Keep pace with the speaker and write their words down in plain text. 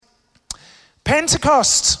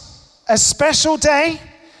Pentecost, a special day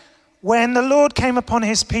when the Lord came upon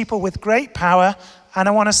his people with great power. And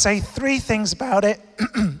I want to say three things about it.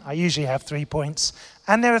 I usually have 3 points.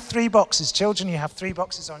 And there are 3 boxes. Children, you have 3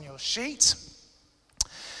 boxes on your sheet.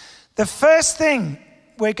 The first thing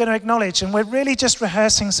we're going to acknowledge, and we're really just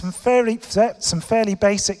rehearsing some fairly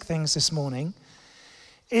basic things this morning,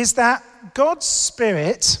 is that God's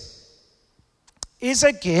Spirit is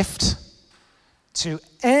a gift to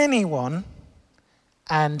anyone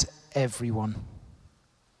and everyone.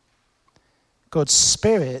 God's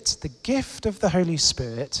Spirit, the gift of the Holy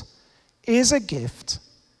Spirit, is a gift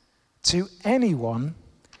to anyone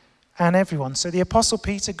and everyone. So the Apostle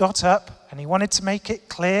Peter got up and he wanted to make it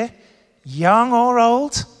clear, young or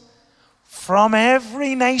old, from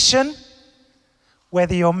every nation,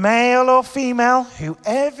 whether you're male or female,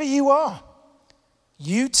 whoever you are,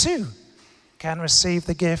 you too can receive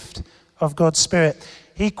the gift of God's Spirit.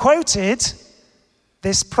 He quoted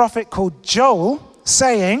this prophet called Joel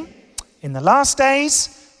saying, in the last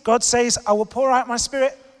days, God says, I will pour out my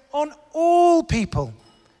Spirit on all people.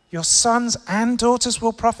 Your sons and daughters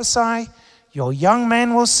will prophesy. Your young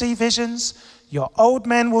men will see visions. Your old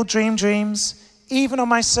men will dream dreams. Even on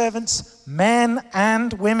my servants, men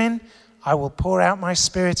and women, I will pour out my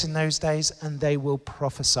Spirit in those days, and they will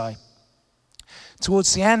prophesy.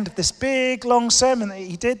 Towards the end of this big, long sermon that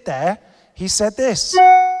he did there, he said this,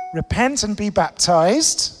 repent and be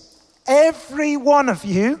baptized, every one of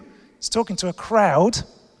you. He's talking to a crowd,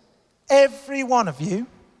 every one of you,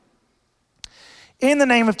 in the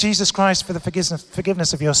name of Jesus Christ for the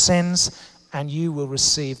forgiveness of your sins, and you will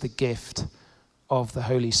receive the gift of the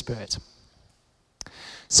Holy Spirit.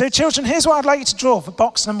 So children, here's what I'd like you to draw for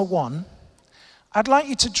box number 1. I'd like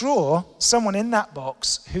you to draw someone in that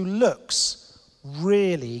box who looks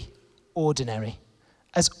really ordinary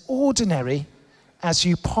as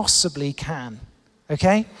you possibly can,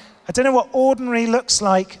 okay? I don't know what ordinary looks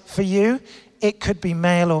like for you. It could be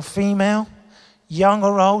male or female, young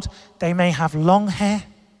or old. They may have long hair,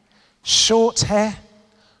 short hair,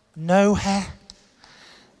 no hair.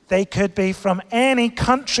 They could be from any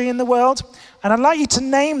country in the world. And I'd like you to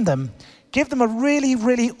name them. Give them a really,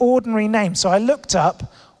 really ordinary name. So I looked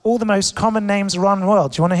up all the most common names around the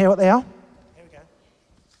world. Do you want to hear what they are? Here we go.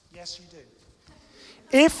 Yes, you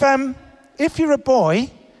do. If you're a boy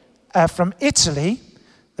from Italy,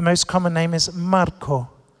 the most common name is Marco.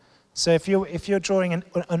 So if you're drawing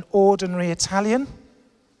an ordinary Italian,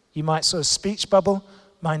 you might sort of speech bubble,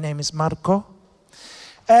 my name is Marco.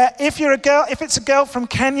 If it's a girl from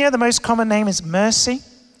Kenya, the most common name is Mercy.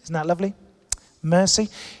 Isn't that lovely? Mercy.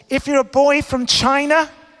 If you're a boy from China,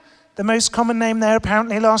 the most common name there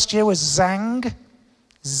apparently last year was Zhang.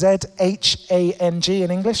 Z-H-A-N-G in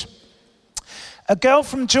English. A girl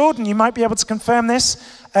from Jordan, you might be able to confirm this.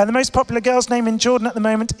 The most popular girl's name in Jordan at the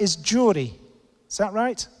moment is Juri. Is that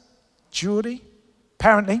right? Juri?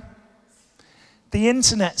 Apparently. The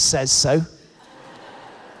internet says so.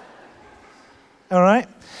 All right.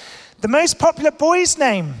 The most popular boy's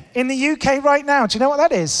name in the UK right now, do you know what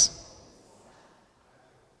that is?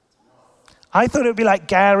 I thought it would be like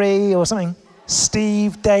Gary or something.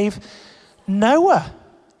 Steve, Dave. Noah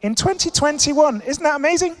in 2021. Isn't that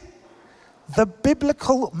amazing? The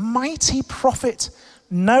biblical mighty prophet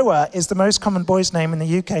Noah is the most common boy's name in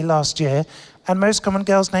the UK last year, and most common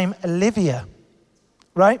girl's name, Olivia.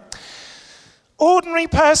 Right? Ordinary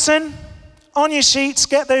person, on your sheets,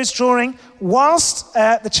 get those drawing. Whilst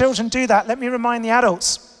the children do that, let me remind the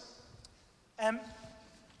adults.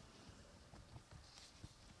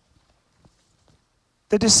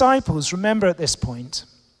 The disciples, remember at this point,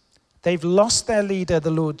 they've lost their leader,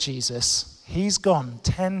 the Lord Jesus. He's gone,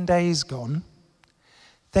 10 days gone.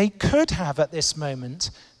 They could have at this moment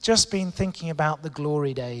just been thinking about the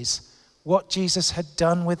glory days, what Jesus had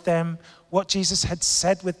done with them, what Jesus had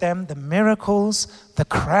said with them, the miracles, the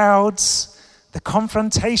crowds, the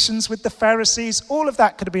confrontations with the Pharisees. All of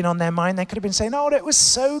that could have been on their mind. They could have been saying, oh, it was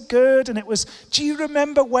so good. And it was, do you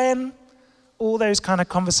remember when? All those kind of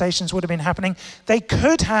conversations would have been happening. They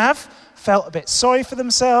could have felt a bit sorry for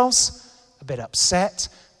themselves, a bit upset.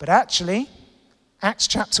 But actually, Acts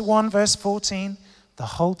chapter 1, verse 14, the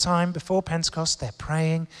whole time before Pentecost, they're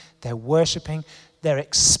praying, they're worshiping, they're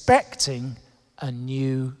expecting a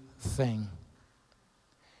new thing.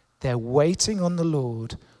 They're waiting on the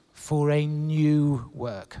Lord for a new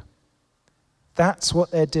work. That's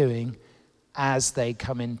what they're doing as they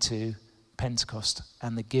come into Pentecost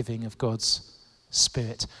and the giving of God's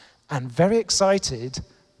Spirit. And very excited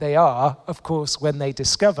they are, of course, when they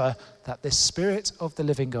discover that the Spirit of the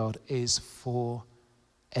living God is for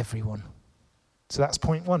everyone. So that's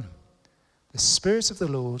point 1. The Spirit of the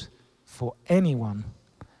Lord for anyone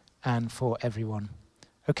and for everyone.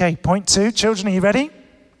 Okay, point 2. Children, are you ready?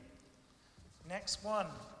 Next one.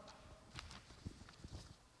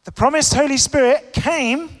 The promised Holy Spirit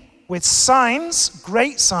came with signs,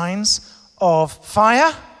 great signs of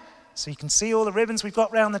fire. So you can see all the ribbons we've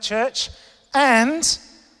got around the church. And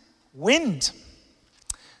wind.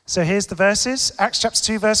 So here's the verses. Acts chapter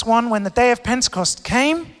 2, verse 1. When the day of Pentecost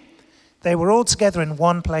came, they were all together in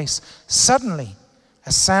one place. Suddenly,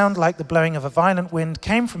 a sound like the blowing of a violent wind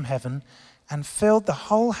came from heaven and filled the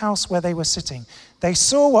whole house where they were sitting. They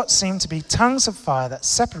saw what seemed to be tongues of fire that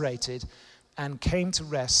separated and came to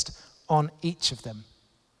rest on each of them.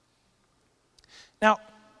 Now,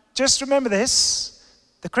 just remember this.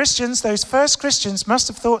 The Christians, those first Christians, must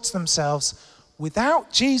have thought to themselves,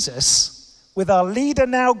 without Jesus, with our leader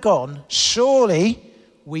now gone, surely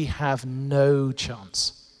we have no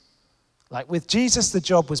chance. Like with Jesus, the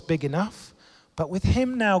job was big enough, but with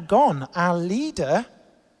him now gone, our leader,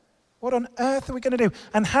 what on earth are we going to do?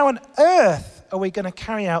 And how on earth are we going to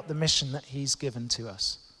carry out the mission that he's given to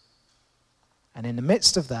us? And in the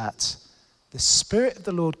midst of that, the Spirit of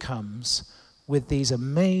the Lord comes with these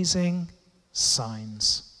amazing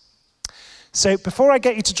signs. So before I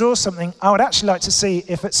get you to draw something, I would actually like to see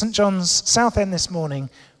if at St. John's Southend this morning,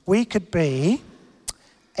 we could be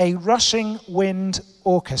a rushing wind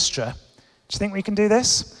orchestra. Do you think we can do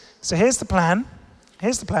this? So here's the plan.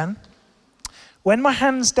 When my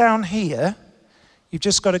hand's down here, you've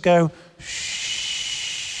just got to go shh,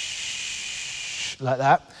 like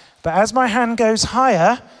that. But as my hand goes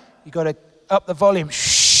higher, you've got to up the volume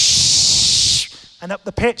shh, and up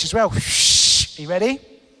the pitch as well. Shh. Are you ready?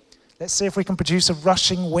 Let's see if we can produce a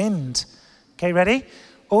rushing wind. Okay, ready?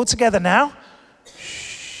 All together now.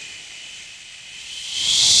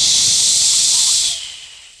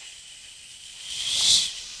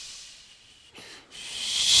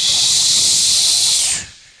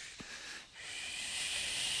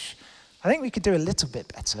 I think we could do a little bit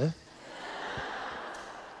better.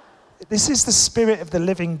 This is the Spirit of the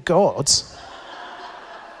living God.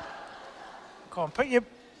 Come on, put your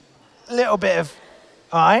little bit of...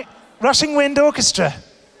 All right, rushing wind orchestra.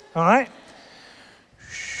 All right.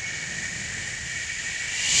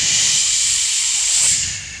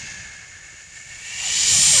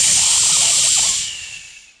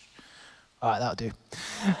 All right, that'll do.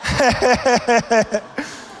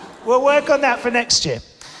 We'll work on that for next year.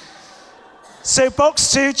 So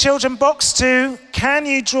box 2, children, box 2. Can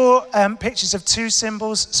you draw pictures of 2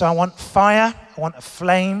 symbols? So I want fire, I want a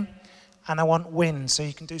flame, and I want wind. So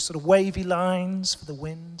you can do sort of wavy lines for the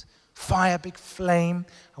wind. Fire, big flame.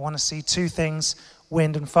 I want to see 2 things,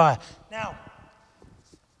 wind and fire. Now,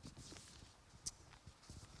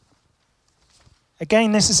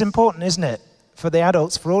 again, this is important, isn't it? For the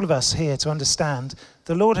adults, for all of us here to understand.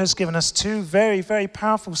 The Lord has given us 2 very, very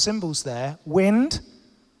powerful symbols there. Wind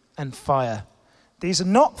and fire. These are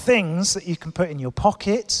not things that you can put in your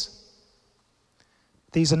pocket.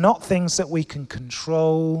 These are not things that we can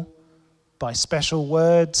control by special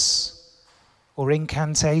words or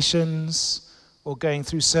incantations or going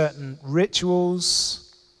through certain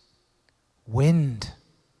rituals. Wind,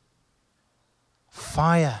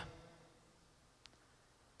 fire.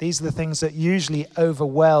 These are the things that usually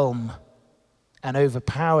overwhelm and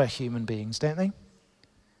overpower human beings, don't they?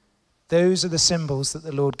 Those are the symbols that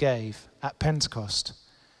the Lord gave at Pentecost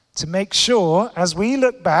to make sure, as we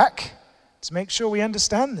look back, to make sure we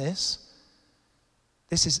understand this,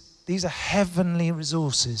 these are heavenly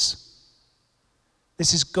resources.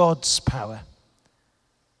 This is God's power.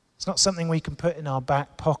 It's not something we can put in our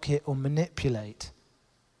back pocket or manipulate,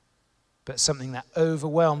 but something that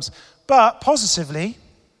overwhelms, but positively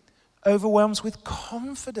overwhelms with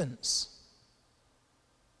confidence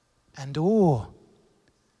and awe.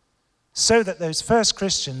 So that those first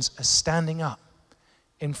Christians are standing up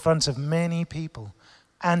in front of many people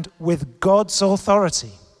and with God's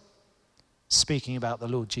authority speaking about the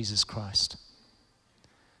Lord Jesus Christ.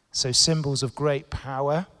 So symbols of great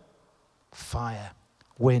power, fire,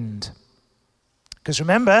 wind. Because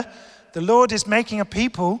remember, the Lord is making a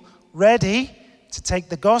people ready to take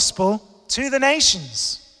the gospel to the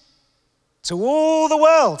nations, to all the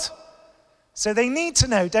world. So they need to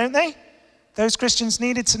know, don't they? Those Christians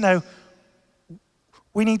needed to know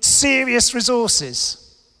we need serious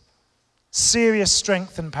resources, serious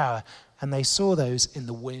strength and power. And they saw those in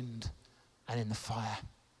the wind and in the fire.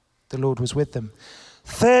 The Lord was with them.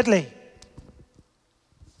 Thirdly,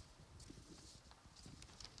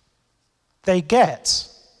 they get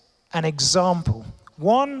an example,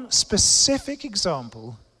 one specific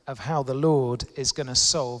example of how the Lord is going to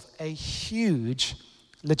solve a huge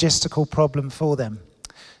logistical problem for them.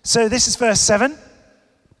 So this is verse 7.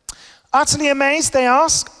 Utterly amazed, they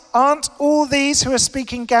ask, aren't all these who are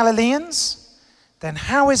speaking Galileans? Then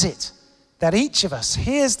how is it that each of us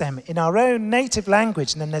hears them in our own native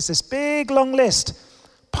language? And then there's this big long list.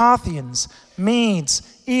 Parthians, Medes,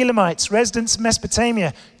 Elamites, residents of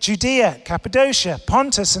Mesopotamia, Judea, Cappadocia,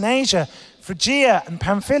 Pontus and Asia, Phrygia and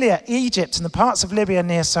Pamphylia, Egypt and the parts of Libya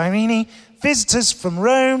near Cyrene, visitors from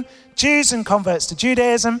Rome, Jews and converts to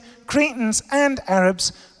Judaism, Cretans and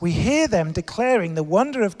Arabs, we hear them declaring the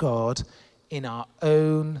wonder of God in our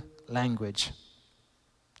own language.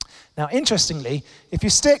 Now, interestingly, if you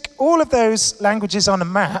stick all of those languages on a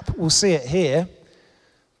map, we'll see it here,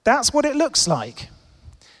 that's what it looks like.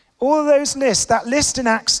 All of those lists, that list in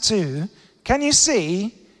Acts 2, can you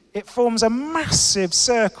see it forms a massive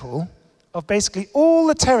circle of basically all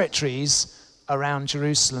the territories around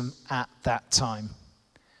Jerusalem at that time,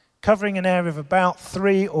 covering an area of about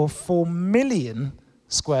 3 or 4 million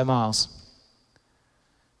square miles.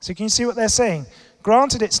 So can you see what they're saying?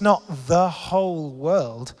 Granted, it's not the whole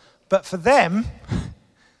world, but for them,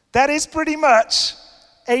 that is pretty much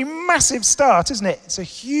a massive start, isn't it? It's a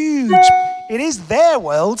huge, it is their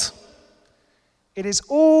world. It is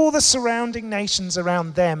all the surrounding nations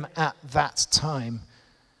around them at that time.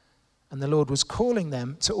 And the Lord was calling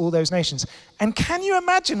them to all those nations. And can you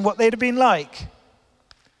imagine what they'd have been like?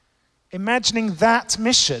 Imagining that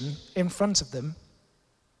mission in front of them.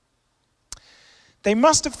 They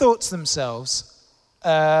must have thought to themselves,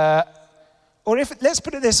 let's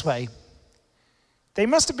put it this way, they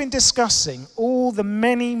must have been discussing all the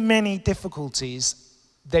many, many difficulties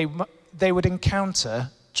they would encounter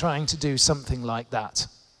trying to do something like that.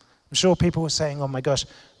 I'm sure people were saying, oh my gosh,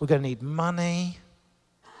 we're going to need money,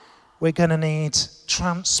 we're going to need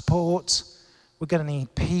transport, we're going to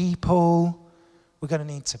need people, we're going to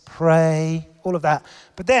need to pray, all of that.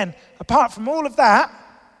 But then, apart from all of that,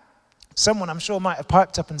 someone I'm sure might have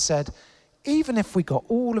piped up and said, even if we got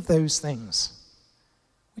all of those things,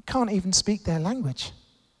 we can't even speak their language.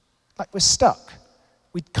 Like we're stuck.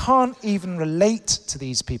 We can't even relate to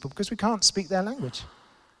these people because we can't speak their language.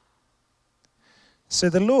 So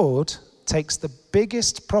the Lord takes the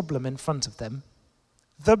biggest problem in front of them,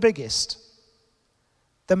 the biggest,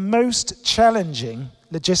 the most challenging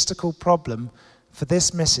logistical problem for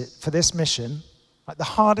this mission, like the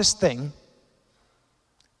hardest thing,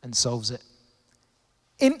 and solves it.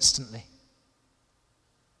 Instantly.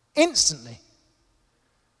 Instantly.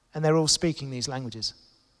 And they're all speaking these languages.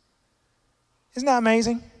 Isn't that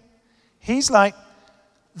amazing? He's like,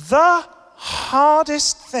 the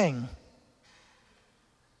hardest thing,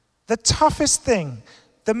 the toughest thing,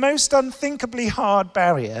 the most unthinkably hard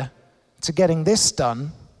barrier to getting this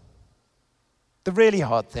done, the really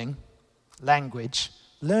hard thing, language,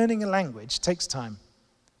 learning a language takes time.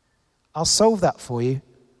 I'll solve that for you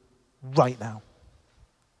right now.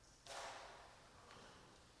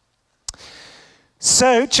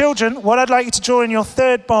 So, children, what I'd like you to draw in your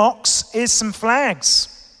third box is some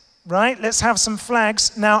flags, right? Let's have some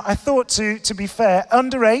flags. Now, I thought to be fair,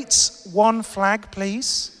 under 8, 1 flag,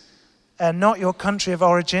 please, not your country of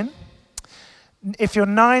origin. If you're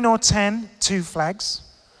 9 or 10, 2 flags.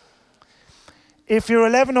 If you're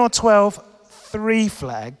 11 or 12, 3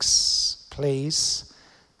 flags, please.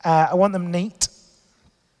 I want them neat.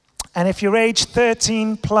 And if you're age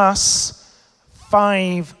 13 plus,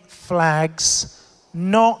 5 flags.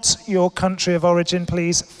 Not your country of origin,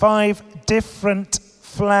 please. 5 different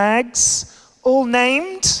flags, all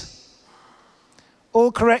named, all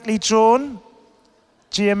correctly drawn,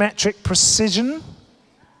 geometric precision.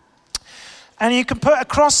 And you can put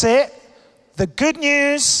across it the good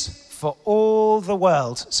news for all the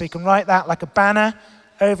world. So you can write that like a banner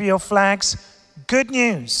over your flags. Good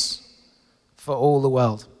news for all the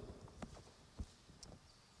world.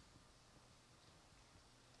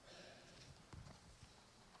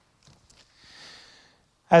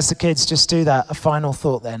 As the kids just do that, a final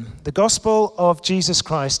thought then. The gospel of Jesus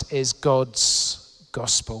Christ is God's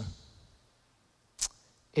gospel.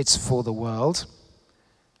 It's for the world.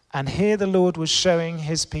 And here the Lord was showing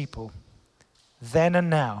his people, then and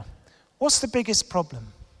now, what's the biggest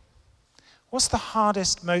problem? What's the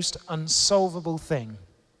hardest, most unsolvable thing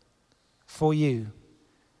for you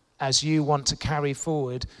as you want to carry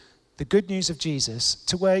forward the good news of Jesus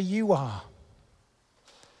to where you are?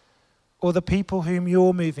 Or the people whom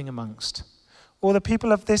you're moving amongst, or the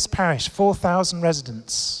people of this parish, 4,000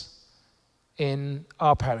 residents in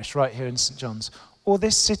our parish right here in St. John's, or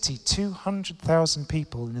this city, 200,000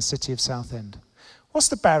 people in the city of Southend. What's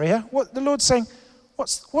the barrier? What the Lord's saying,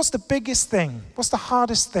 what's the biggest thing? What's the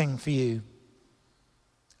hardest thing for you?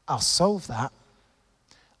 I'll solve that.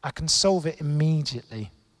 I can solve it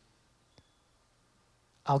immediately.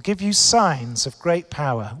 I'll give you signs of great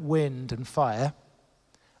power, wind and fire.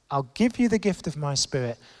 I'll give you the gift of my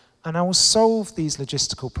Spirit, and I will solve these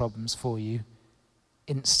logistical problems for you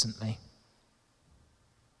instantly.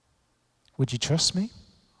 Would you trust me?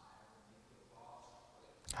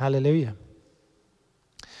 Hallelujah.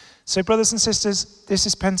 So, brothers and sisters, this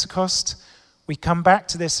is Pentecost. We come back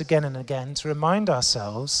to this again and again to remind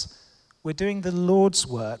ourselves we're doing the Lord's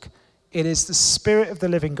work. It is the Spirit of the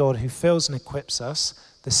living God who fills and equips us,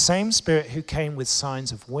 the same Spirit who came with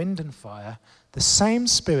signs of wind and fire, the same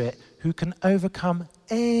Spirit who can overcome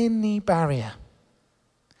any barrier.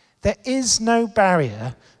 There is no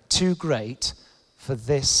barrier too great for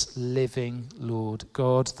this living Lord,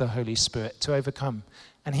 God the Holy Spirit, to overcome.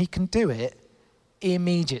 And he can do it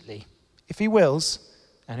immediately. If he wills,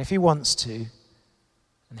 and if he wants to,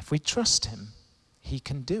 and if we trust him, he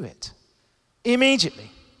can do it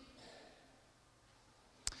immediately.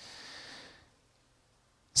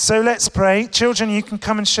 So let's pray. Children, you can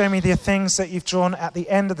come and show me the things that you've drawn at the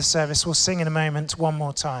end of the service. We'll sing in a moment one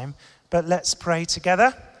more time. But let's pray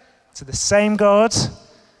together to the same God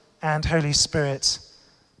and Holy Spirit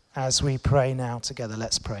as we pray now together.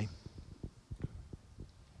 Let's pray.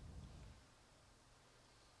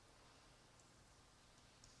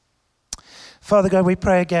 Father God, we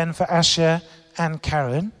pray again for Asher and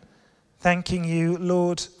Karen, thanking you,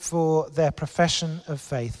 Lord, for their profession of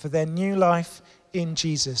faith, for their new life in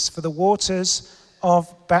Jesus, for the waters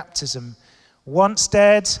of baptism, once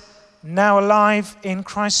dead, now alive in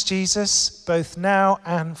Christ Jesus, both now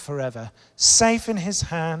and forever, safe in his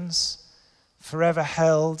hands, forever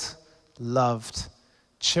held, loved,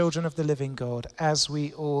 children of the living God, as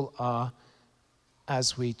we all are,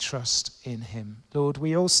 as we trust in him. Lord,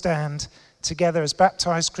 we all stand together as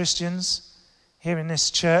baptized Christians here in this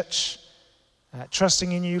church,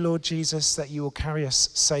 trusting in you, Lord Jesus, that you will carry us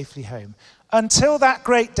safely home. Until that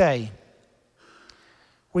great day,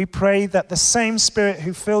 we pray that the same Spirit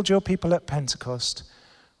who filled your people at Pentecost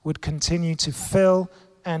would continue to fill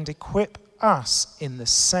and equip us in the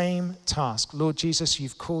same task. Lord Jesus,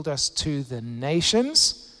 you've called us to the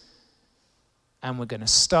nations, and we're going to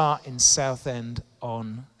start in Southend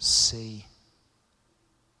on Sea.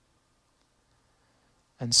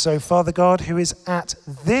 And so, Father God, who is at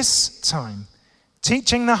this time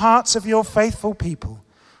teaching the hearts of your faithful people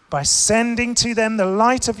by sending to them the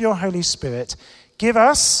light of your Holy Spirit, give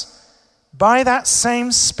us, by that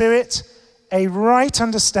same Spirit, a right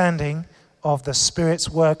understanding of the Spirit's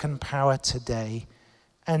work and power today,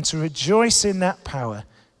 and to rejoice in that power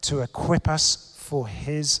to equip us for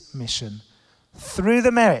his mission through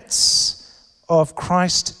the merits of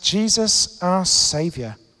Christ Jesus, our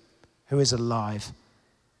Savior, who is alive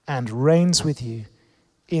and reigns with you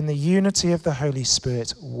in the unity of the Holy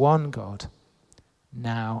Spirit, one God,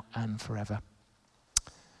 now and forever.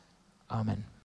 Amen.